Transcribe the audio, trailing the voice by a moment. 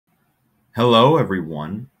Hello,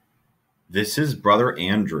 everyone. This is Brother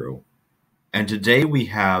Andrew, and today we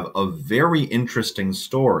have a very interesting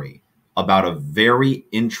story about a very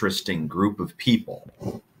interesting group of people.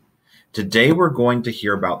 Today we're going to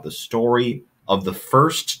hear about the story of the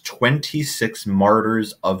first 26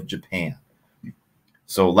 martyrs of Japan.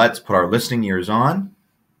 So let's put our listening ears on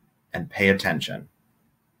and pay attention.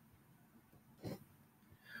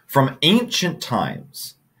 From ancient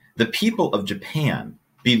times, the people of Japan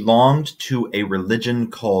belonged to a religion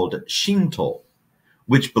called Shinto,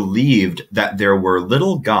 which believed that there were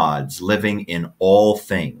little gods living in all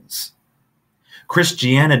things.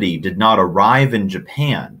 Christianity did not arrive in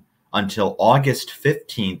Japan until August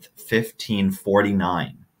 15th,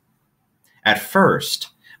 1549. At first,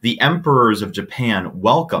 the emperors of Japan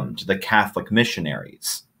welcomed the Catholic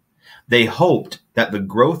missionaries. They hoped that the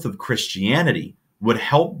growth of Christianity would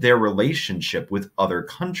help their relationship with other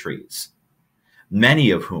countries,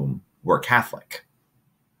 many of whom were Catholic.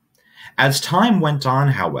 As time went on,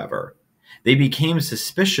 however, they became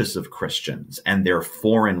suspicious of Christians and their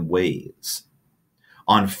foreign ways.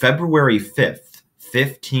 On February 5th,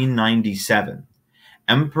 1597,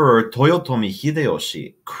 Emperor Toyotomi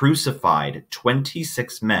Hideyoshi crucified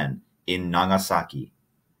 26 men in Nagasaki.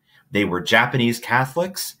 They were Japanese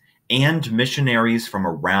Catholics and missionaries from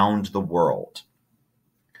around the world.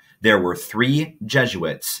 There were 3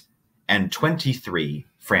 Jesuits and 23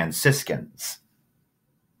 Franciscans.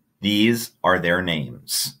 These are their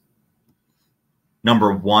names.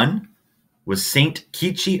 Number 1 was Saint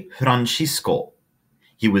Kichi Francisco.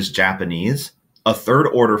 He was Japanese, a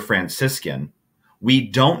third-order Franciscan. We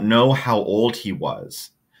don't know how old he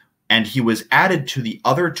was, and he was added to the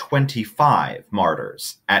other 25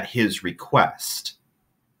 martyrs at his request.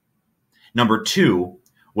 Number 2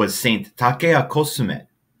 was Saint Takeya Kosume.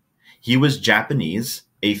 He was Japanese,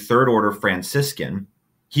 a third-order Franciscan.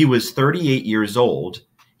 He was 38 years old.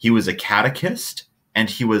 He was a catechist,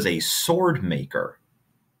 and he was a sword maker.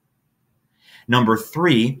 Number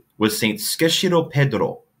 3 was Saint Skeshiro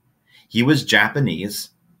Pedro. He was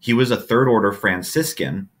Japanese. He was a third-order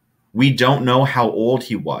Franciscan. We don't know how old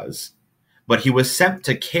he was, but he was sent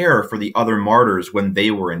to care for the other martyrs when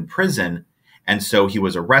they were in prison, and so he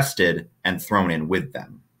was arrested and thrown in with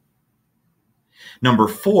them. Number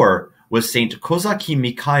 4 was Saint Kozaki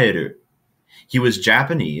Mikaeru. He was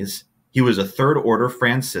Japanese. He was a third-order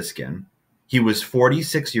Franciscan. He was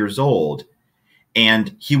 46 years old,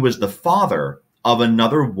 and he was the father of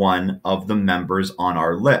another one of the members on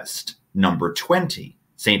our list, number 20,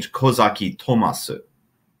 Saint Kozaki Tomasu.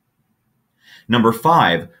 Number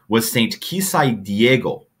 5 was Saint Kisai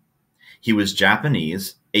Diego. He was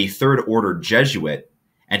Japanese, a third-order Jesuit,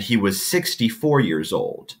 and he was 64 years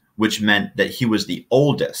old, which meant that he was the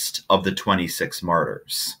oldest of the 26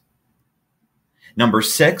 martyrs. Number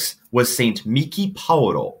 6 was Saint Miki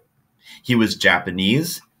Paoro. He was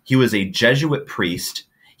Japanese. He was a Jesuit priest.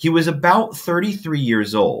 He was about 33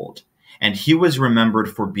 years old, and he was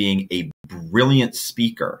remembered for being a brilliant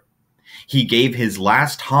speaker. He gave his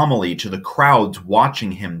last homily to the crowds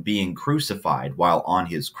watching him being crucified while on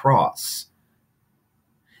his cross.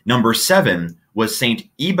 Number 7 was Saint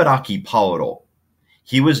Ibaraki Paoro.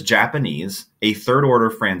 He was Japanese, a third-order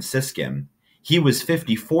Franciscan. He was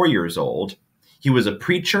 54 years old. He was a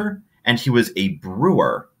preacher, and he was a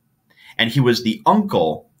brewer. And he was the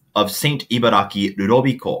uncle of Saint Ibaraki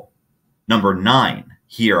Rurobiko, number 9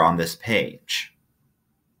 here on this page.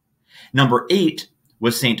 Number 8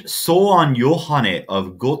 was Saint Soan Yohane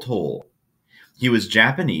of Goto. He was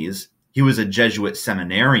Japanese. He was a Jesuit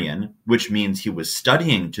seminarian, which means he was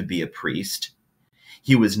studying to be a priest.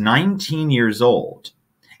 He was 19 years old,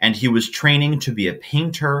 and he was training to be a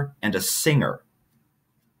painter and a singer.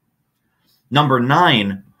 Number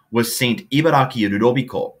 9 was Saint Ibaraki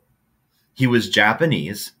Rurobiko. He was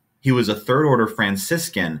Japanese. He was a third-order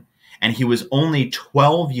Franciscan, and he was only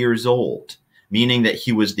 12 years old, meaning that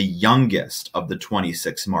he was the youngest of the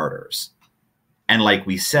 26 martyrs. And like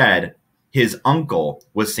we said, his uncle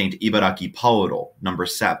was Saint Ibaraki Paoro, number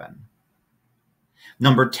 7.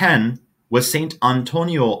 Number 10 was Saint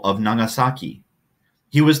Antonio of Nagasaki.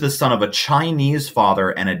 He was the son of a Chinese father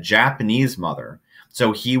and a Japanese mother,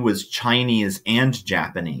 so he was Chinese and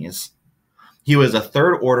Japanese. He was a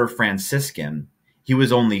third-order Franciscan. He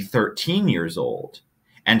was only 13 years old,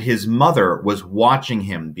 and his mother was watching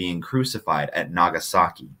him being crucified at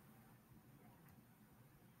Nagasaki.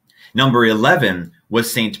 Number 11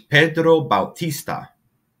 was Saint Pedro Bautista.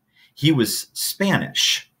 He was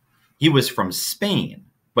Spanish. He was from Spain,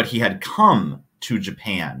 but he had come to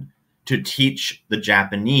Japan to teach the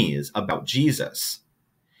Japanese about Jesus.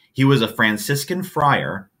 He was a Franciscan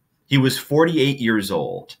friar. He was 48 years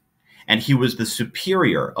old, and he was the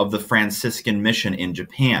superior of the Franciscan mission in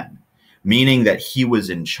Japan, meaning that he was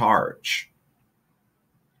in charge.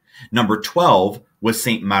 Number 12 was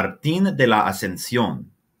Saint Martín de la Ascensión.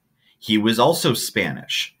 He was also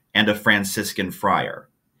Spanish and a Franciscan friar.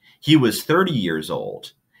 He was 30 years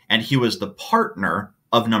old, and he was the partner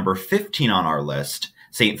of number 15 on our list,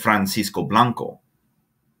 Saint Francisco Blanco.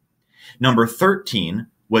 Number 13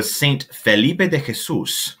 was Saint Felipe de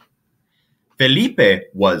Jesus. Felipe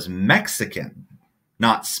was Mexican,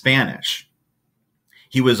 not Spanish.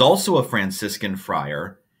 He was also a Franciscan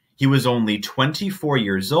friar. He was only 24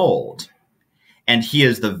 years old, and he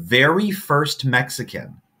is the very first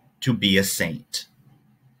Mexican to be a saint.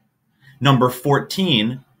 Number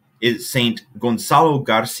 14 is Saint Gonzalo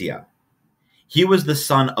Garcia. He was the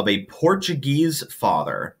son of a Portuguese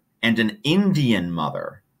father and an Indian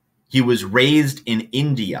mother. He was raised in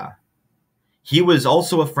India. He was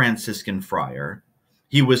also a Franciscan friar.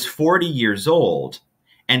 He was 40 years old,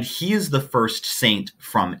 and he is the first saint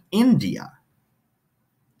from India.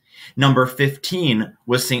 Number 15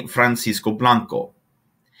 was Saint Francisco Blanco.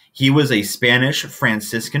 He was a Spanish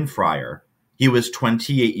Franciscan friar. He was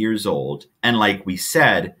 28 years old, and like we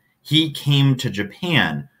said, he came to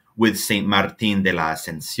Japan with Saint Martín de la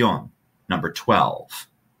Ascensión, number 12.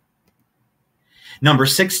 Number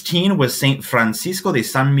 16 was Saint Francisco de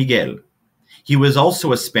San Miguel. He was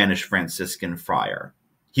also a Spanish Franciscan friar.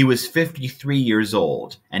 He was 53 years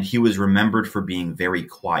old, and he was remembered for being very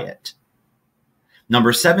quiet.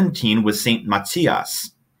 Number 17 was Saint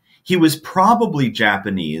Matthias. He was probably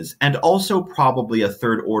Japanese and also probably a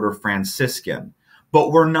Third Order Franciscan,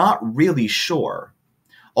 but we're not really sure.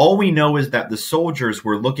 All we know is that the soldiers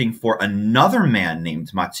were looking for another man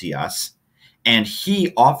named Matthias, and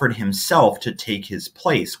he offered himself to take his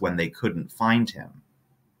place when they couldn't find him.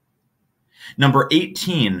 Number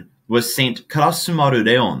 18 was Saint Karasumaru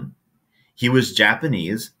Reon. He was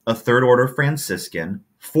Japanese, a Third Order Franciscan,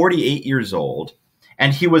 48 years old,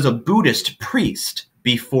 and he was a Buddhist priest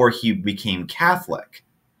before he became Catholic.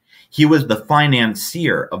 He was the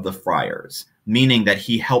financier of the friars, meaning that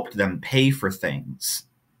he helped them pay for things.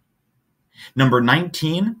 Number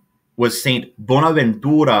 19 was Saint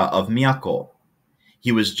Bonaventura of Miyako.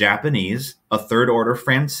 He was Japanese, a Third Order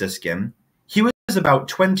Franciscan. He was about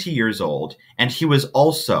 20 years old, and he was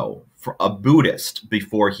also a Buddhist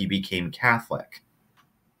before he became Catholic.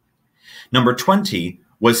 Number 20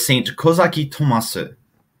 was Saint Kozaki Tomasu.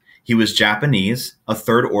 He was Japanese, a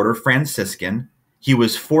Third Order Franciscan. He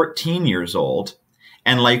was 14 years old,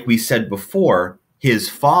 and like we said before, his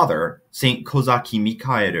father, Saint Kozaki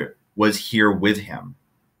Mikaeru, was here with him.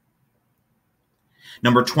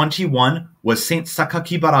 Number 21 was Saint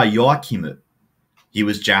Sakakibara Yoakimu. He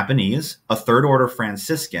was Japanese, a Third Order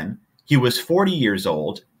Franciscan. He was 40 years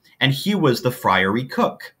old, and he was the friary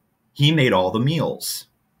cook. He made all the meals.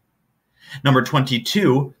 Number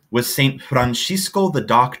 22 was Saint Francisco the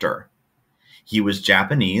Doctor. He was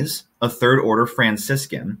Japanese, a Third Order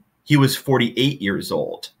Franciscan. He was 48 years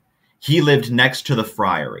old. He lived next to the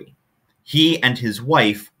friary. He and his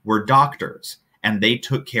wife were doctors, and they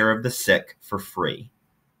took care of the sick for free.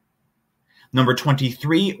 Number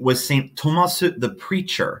 23 was Saint Tomasu the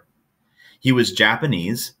Preacher. He was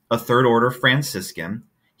Japanese, a Third Order Franciscan.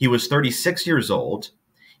 He was 36 years old.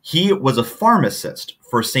 He was a pharmacist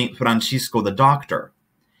for Saint Francisco the Doctor.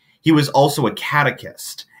 He was also a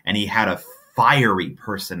catechist, and he had a fiery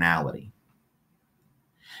personality.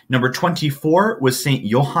 Number 24 was Saint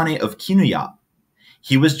Yohane of Kinuya.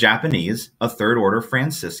 He was Japanese, a Third Order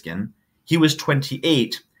Franciscan. He was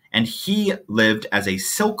 28, and he lived as a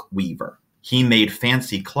silk weaver. He made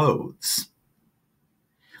fancy clothes.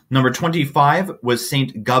 Number 25 was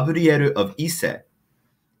Saint Gabriel of Ise.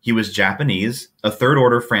 He was Japanese, a Third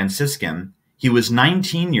Order Franciscan. He was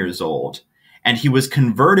 19 years old, and he was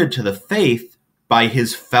converted to the faith by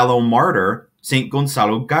his fellow martyr, Saint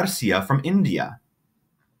Gonzalo Garcia from India.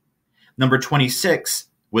 Number 26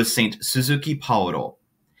 was Saint Suzuki Paoro.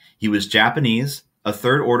 He was Japanese, a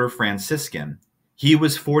Third Order Franciscan. He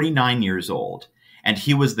was 49 years old, and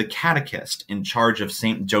he was the catechist in charge of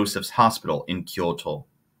St. Joseph's Hospital in Kyoto.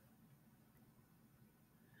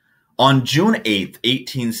 On June 8,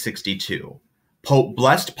 1862, Pope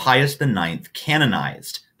Blessed Pius IX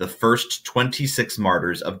canonized the first 26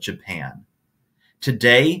 martyrs of Japan.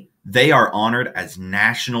 Today, they are honored as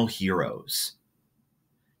national heroes.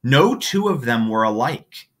 No two of them were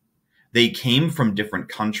alike. They came from different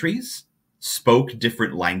countries, spoke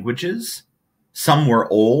different languages. Some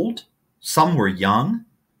were old, some were young.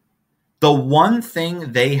 The one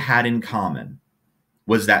thing they had in common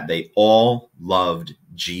was that they all loved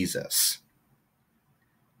Jesus.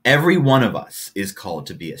 Every one of us is called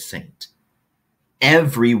to be a saint.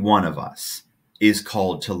 Every one of us is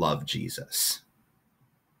called to love Jesus.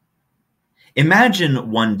 Imagine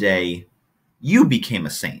one day you became a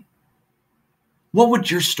saint. What would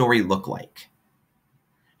your story look like?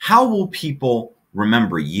 How will people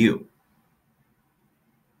remember you?